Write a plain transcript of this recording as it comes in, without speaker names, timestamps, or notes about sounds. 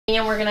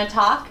And we're going to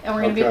talk, and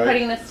we're going to be Okay.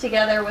 putting this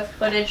together with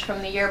footage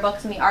from the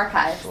yearbooks and the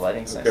archives.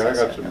 Lighting Okay, I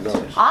got some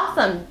notes.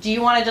 Awesome. Do you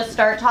want to just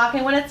start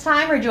talking when it's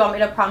time, or do you want me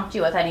to prompt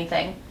you with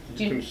anything?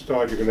 You can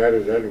start, you can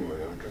edit anyway,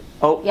 okay?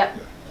 Oh, Yep.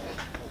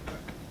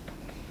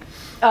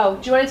 Oh,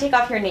 do you want to take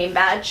off your name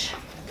badge?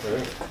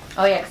 Okay.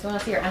 Oh yeah, because we want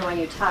to see your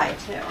NYU tie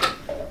too.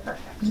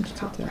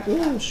 Perfect.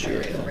 Oh,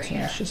 sure.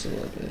 It's just a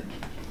little bit.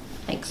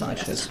 Thanks, So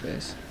much August.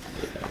 headspace.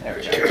 there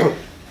we go.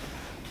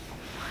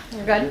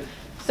 You're good?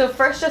 So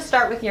first just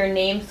start with your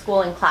name,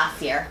 school, and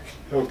class year.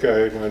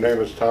 Okay, my name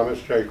is Thomas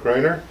J.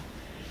 Kraner,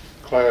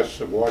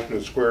 class of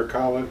Washington Square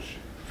College,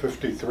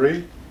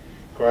 53,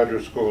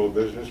 Graduate School of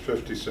Business,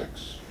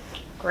 56.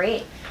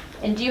 Great.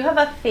 And do you have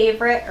a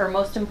favorite or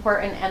most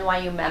important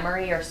NYU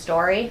memory or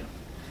story?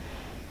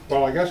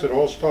 Well, I guess it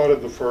all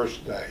started the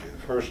first day.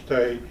 The first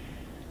day,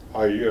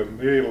 I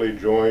immediately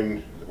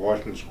joined the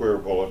Washington Square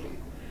Bulletin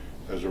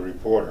as a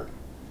reporter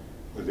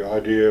with the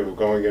idea of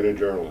going into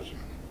journalism.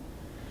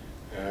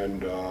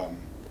 And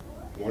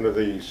one of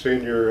the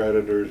senior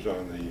editors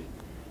on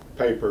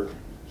the paper,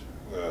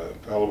 a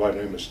fellow by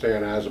the name of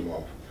Stan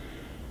Asimov,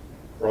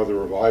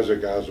 brother of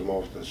Isaac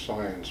Asimov, the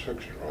science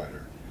fiction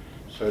writer,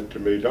 said to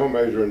me, "Don't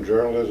major in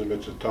journalism,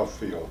 it's a tough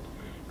field.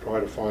 Try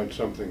to find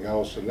something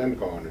else and then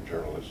go into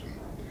journalism."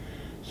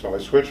 So I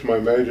switched my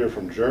major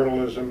from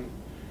journalism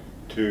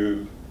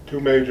to 2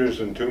 majors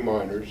and 2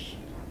 minors,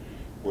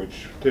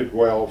 which did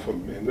well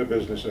in the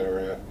business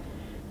area,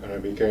 and I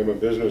became a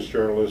business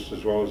journalist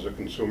as well as a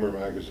consumer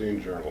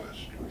magazine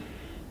journalist.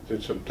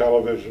 Did some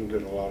television,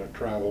 did a lot of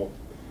travel,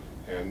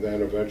 and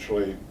then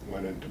eventually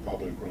went into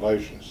public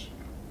relations.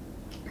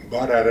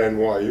 But at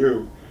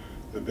NYU,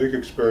 the big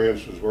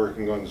experience was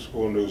working on the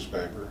school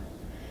newspaper,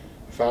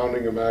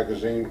 founding a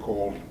magazine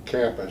called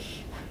Campus,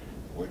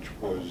 which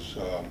was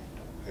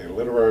a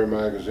literary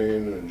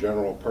magazine and a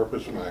general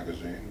purpose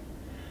magazine.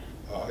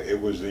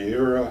 It was the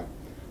era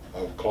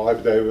of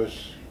Clive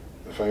Davis,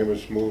 the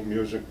famous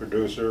music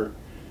producer,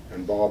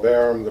 and Bob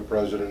Arum, the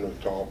president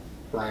of Top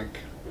Rank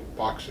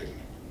Boxing.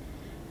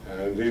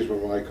 And these were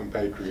my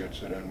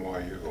compatriots at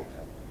NYU.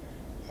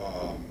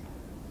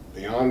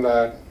 Beyond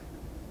that,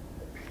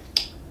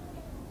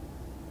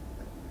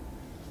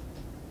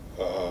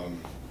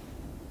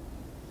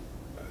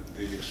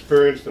 the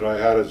experience that I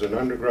had as an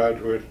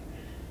undergraduate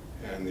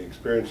and the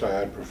experience I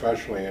had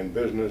professionally in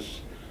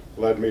business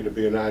led me to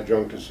be an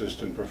adjunct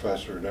assistant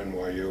professor at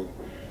NYU,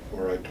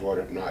 where I taught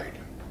at night.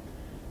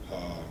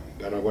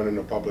 Then I went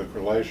into public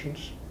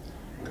relations,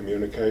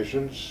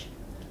 communications,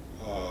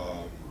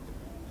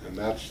 and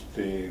that's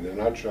the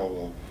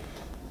nutshell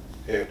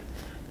of it.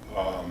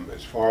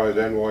 As far as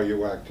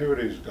NYU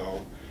activities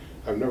go,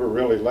 I've never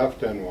really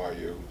left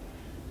NYU.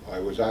 I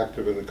was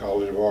active in the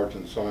College of Arts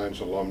and Science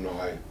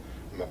Alumni.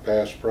 I'm a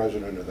past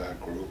president of that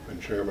group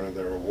and chairman of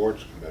their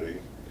awards committee,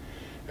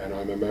 and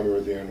I'm a member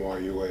of the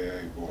NYU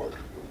AA board.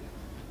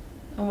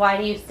 And why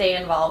do you stay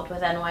involved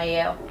with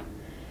NYU?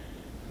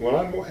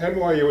 Well,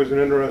 NYU is an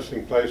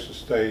interesting place to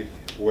stay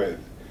with.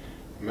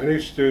 Many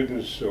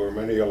students or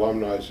many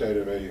alumni say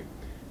to me,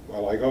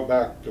 "Well, I go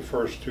back the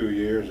first 2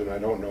 years and I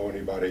don't know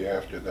anybody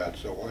after that,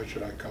 so why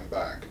should I come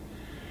back?"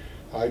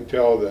 I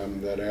tell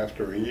them that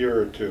after a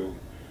year or two,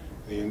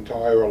 the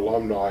entire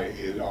alumni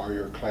are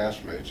your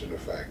classmates in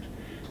effect.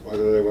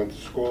 Whether they went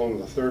to school in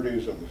the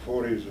 30s or the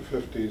 40s or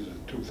 50s or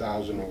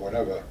 2000 or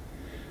whatever,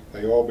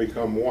 they all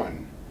become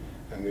one.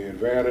 And the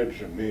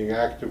advantage of being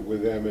active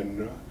with them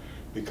and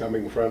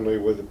becoming friendly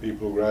with the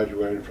people who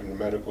graduated from the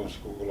medical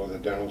school or the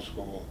dental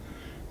school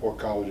or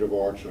College of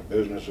Arts or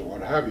business or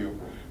what have you,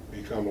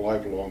 become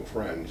lifelong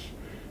friends.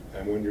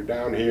 And when you're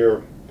down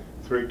here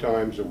 3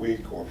 times a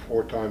week or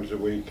 4 times a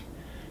week,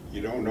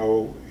 you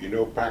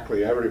know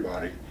practically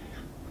everybody,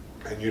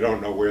 and you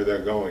don't know where they're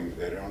going.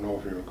 They don't know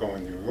if you're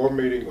going to your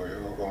meeting or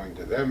you're going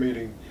to their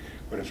meeting,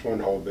 but it's one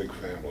whole big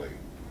family.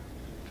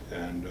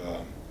 And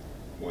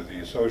with the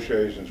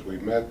associations we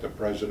met, the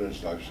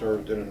presidents I've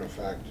served in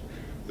effect,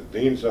 the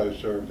deans I've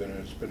served in,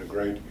 it's been a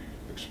great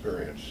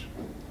experience.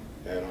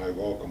 And I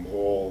welcome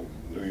all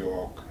New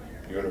York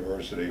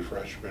University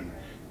freshmen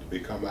to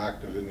become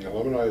active in the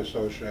Alumni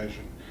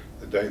Association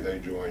the day they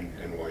join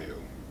NYU.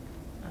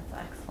 That's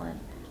excellent.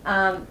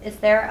 Is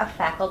there a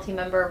faculty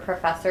member or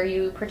professor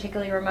you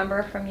particularly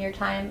remember from your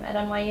time at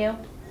NYU?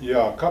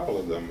 Yeah, a couple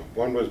of them.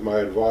 One was my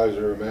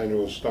advisor,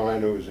 Emanuel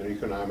Stein, who was an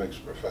economics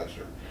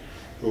professor,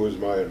 who was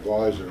my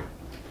advisor,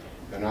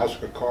 and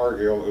Oscar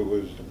Cargill, who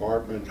was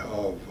Department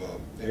of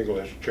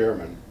English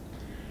chairman.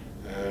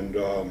 And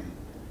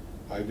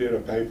I did a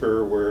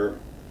paper where,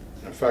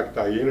 in effect,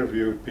 I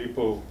interviewed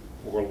people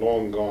who were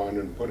long gone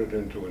and put it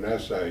into an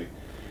essay.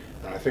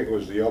 And I think it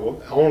was the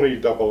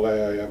only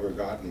AA I ever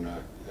got in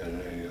a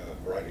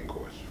writing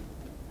course.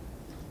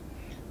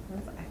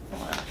 That's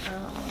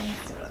excellent. Let me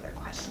see what other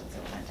questions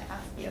I wanted to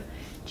ask you.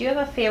 Do you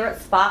have a favorite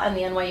spot on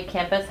the NYU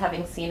campus,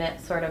 having seen it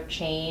sort of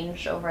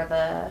change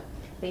over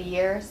the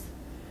years?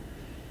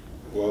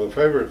 Well, the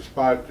favorite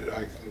spot,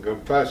 I can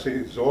confess,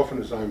 as often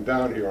as I'm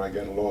down here, I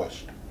get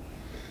lost.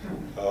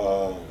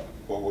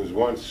 What was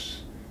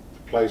once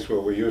the place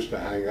where we used to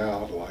hang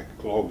out, like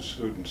Globe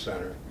Student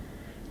Center,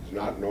 is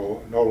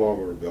no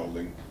longer a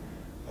building.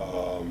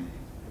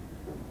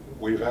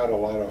 We've had a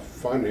lot of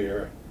fun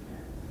here.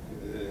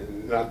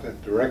 Not to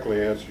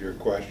directly answer your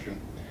question,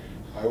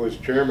 I was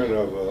chairman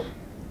of a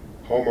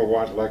Homer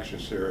Watt lecture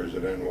series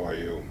at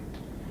NYU,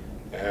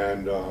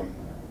 and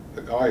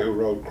the guy who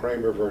wrote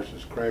Kramer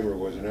versus Kramer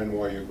was an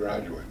NYU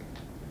graduate,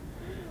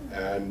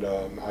 and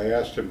I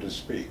asked him to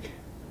speak,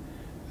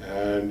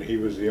 and he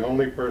was the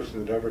only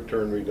person that ever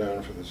turned me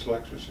down for this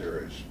lecture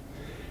series.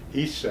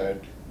 He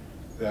said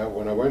that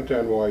when I went to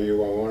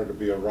NYU I wanted to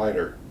be a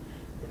writer,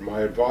 but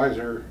my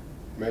advisor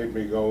made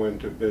me go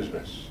into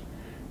business,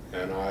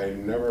 and I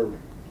never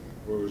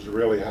was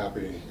really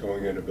happy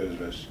going into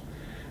business,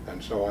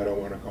 and so I don't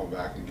want to go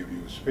back and give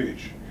you a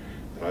speech.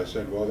 And I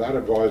said, well, that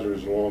advisor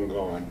is long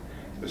gone.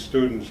 The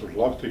students would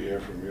love to hear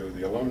from you.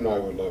 The alumni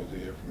would love to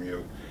hear from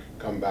you.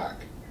 Come back.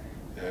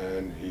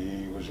 And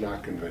he was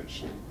not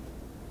convinced.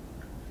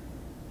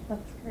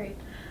 That's great.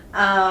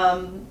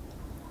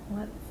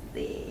 Let's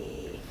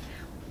see.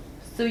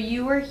 So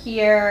you were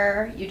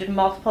here, you did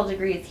multiple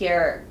degrees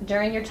here.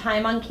 During your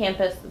time on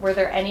campus, were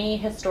there any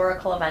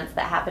historical events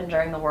that happened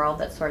during the world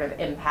that sort of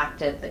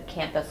impacted the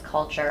campus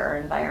culture or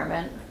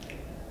environment?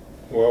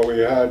 Well, we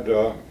had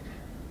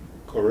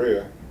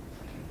Korea,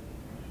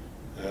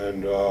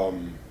 and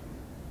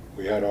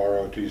we had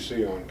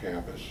ROTC on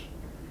campus.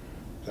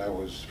 That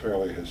was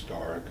fairly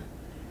historic.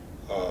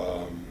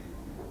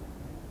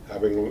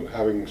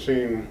 Having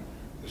seen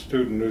the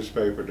student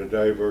newspaper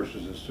today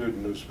versus the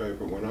student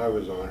newspaper when I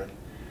was on it,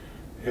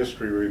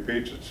 history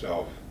repeats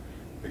itself,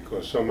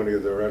 because so many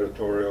of their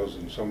editorials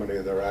and so many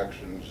of their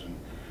actions and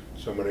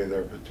so many of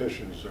their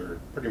petitions are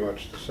pretty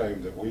much the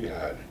same that we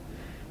had.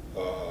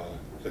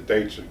 The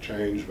dates have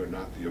changed, but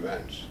not the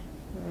events.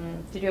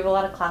 Did you have a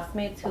lot of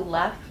classmates who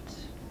left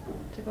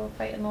to go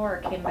fight in the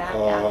war or came back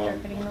after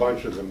getting in the war? A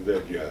bunch of them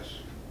did, yes.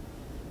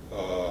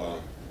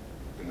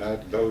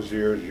 In those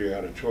years you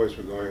had a choice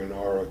of going into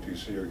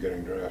ROTC or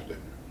getting drafted,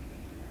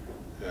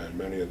 and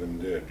many of them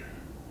did.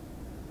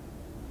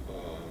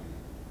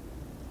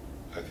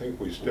 I think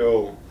we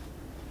still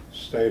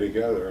stay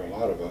together, a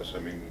lot of us. I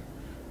mean,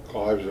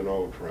 Clive's an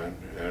old friend,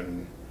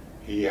 and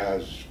he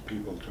has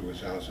people to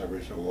his house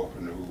every so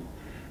often who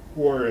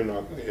were in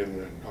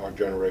our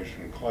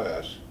generation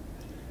class,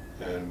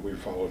 and we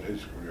followed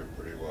his career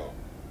pretty well.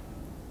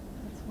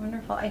 That's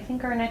wonderful. I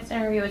think our next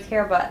interview is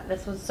here, but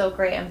this was so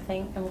great.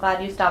 I'm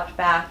glad you stopped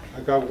back.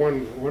 I got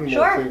one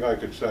Sure. more thing I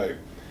could say.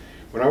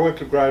 When I went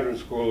to Graduate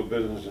School of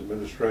Business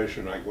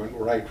Administration, I went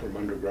right from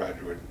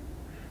undergraduate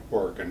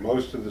work, and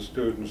most of the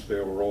students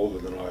there were older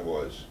than I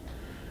was.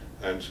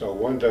 And so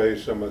one day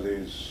some of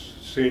these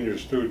senior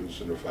students,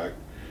 in effect,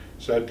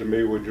 said to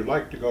me, would you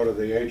like to go to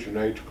the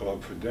H&H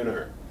Club for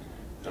dinner?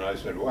 And I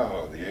said,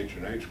 wow, the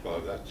H&H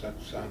Club, that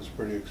sounds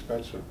pretty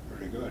expensive,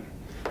 pretty good.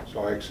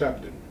 So I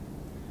accepted.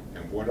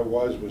 And what it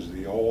was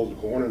the old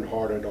horn and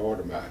hearted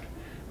automat,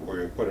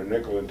 where you put a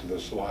nickel into the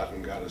slot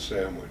and got a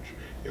sandwich.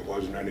 It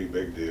wasn't any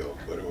big deal,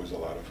 but it was a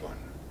lot of fun.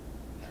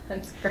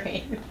 That's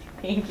great.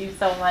 Thank you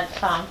so much,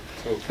 Tom.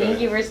 Okay. Thank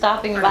you for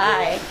stopping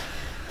by.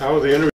 How are the interviews?